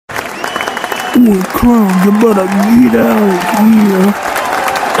Boy, clown, you better get out of here.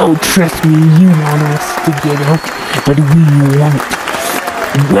 Oh, trust me, you want us to get out, but we won't.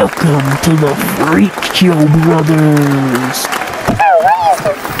 Welcome to the Freakshow, brothers. Oh, what is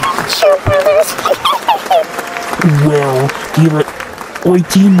the Freakshow, brothers? Well, oi,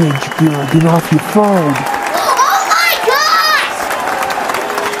 teenage girl, get off your phone. Oh my gosh!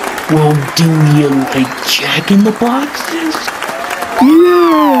 Well, do you like Jack in the Boxes?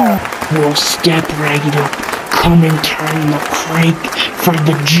 Yeah! Well, step right up. Come and turn the crank for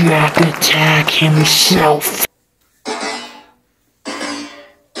the Jack Attack himself.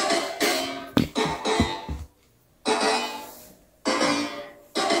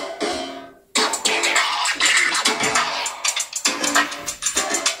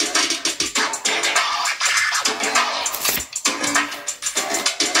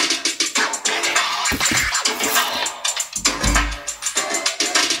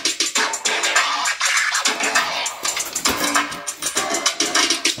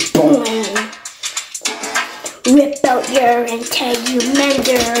 Rip out your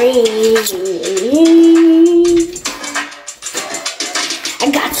integumentary.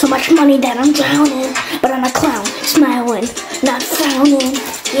 I got so much money that I'm drowning, but I'm a clown, smiling, not frowning.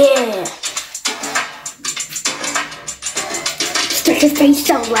 Yeah. Stretch your face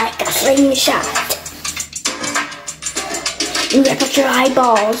out like a slingshot. You rip out your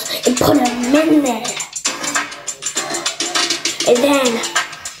eyeballs and put them in there. And then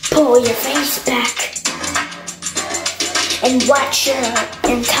pull your face back. And watch your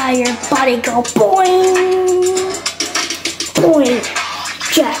entire body go boing, boing,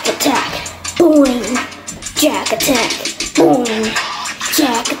 Jack Attack, boing, Jack Attack, boing,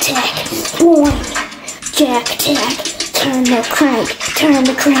 Jack Attack, boing, Jack Attack. Turn the crank, turn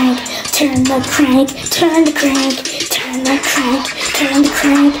the crank, turn the crank, turn the crank, turn the crank, turn the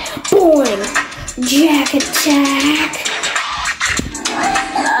crank, boing, Jack Attack.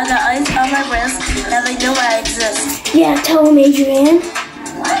 I got ice on my wrist, and they know I exist. Yeah, tell them, Adrian.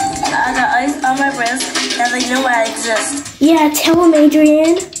 I got ice on my wrist, and they know I exist. Yeah, tell them,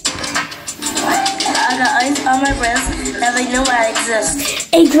 Adrian. I got ice on my wrist, and they know I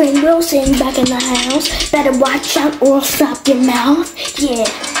exist. Adrian Wilson back in the house. Better watch out or I'll stop your mouth. Yeah.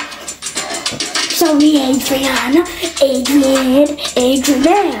 Sorry, Adrian. Adrian,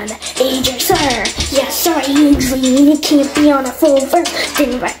 Adrian, sir. Yeah, sorry, Adrian. You can't be on a full verse.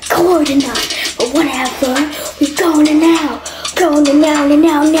 Didn't record enough. But whatever. We're going to now. Going to now.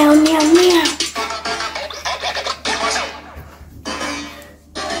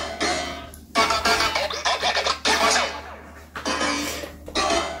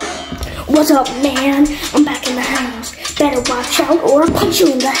 What's up, man? I'm back in the house. Better watch out or I'll punch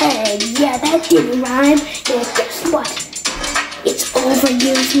you in the head. Yeah, that didn't rhyme. Yeah, guess what? It's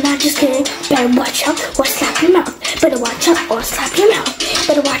overused, not just kidding. Better watch out or slap your mouth. Better watch out or slap your mouth.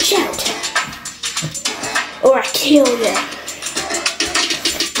 Better watch out or I kill you.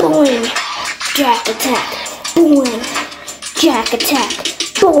 Boing, Jack Attack. Boing, Jack Attack.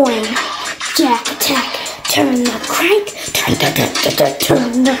 Boing, Jack Attack. Turn the crank,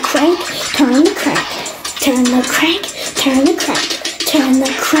 turn the crank, turn the crank, turn the crank, turn the crank, turn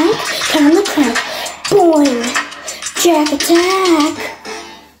the crank, turn the crank, boing, Jack Attack.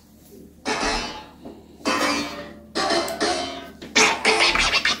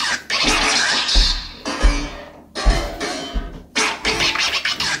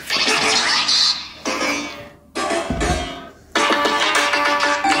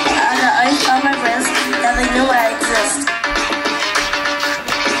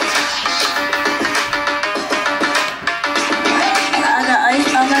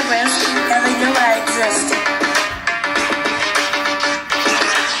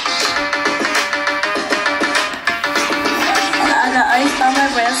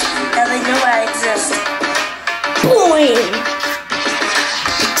 Boing!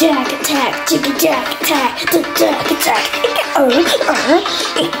 Jack Attack, Jiggy Jack Attack, Jack Attack. Jack Attack.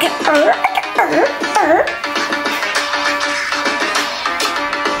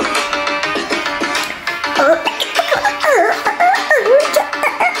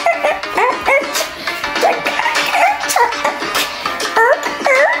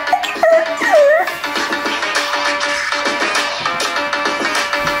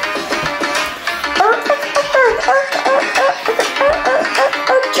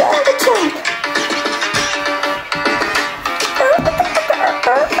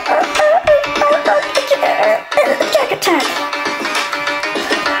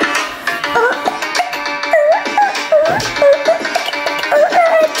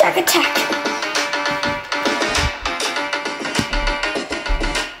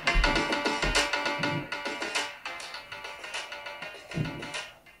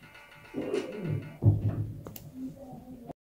 Bye.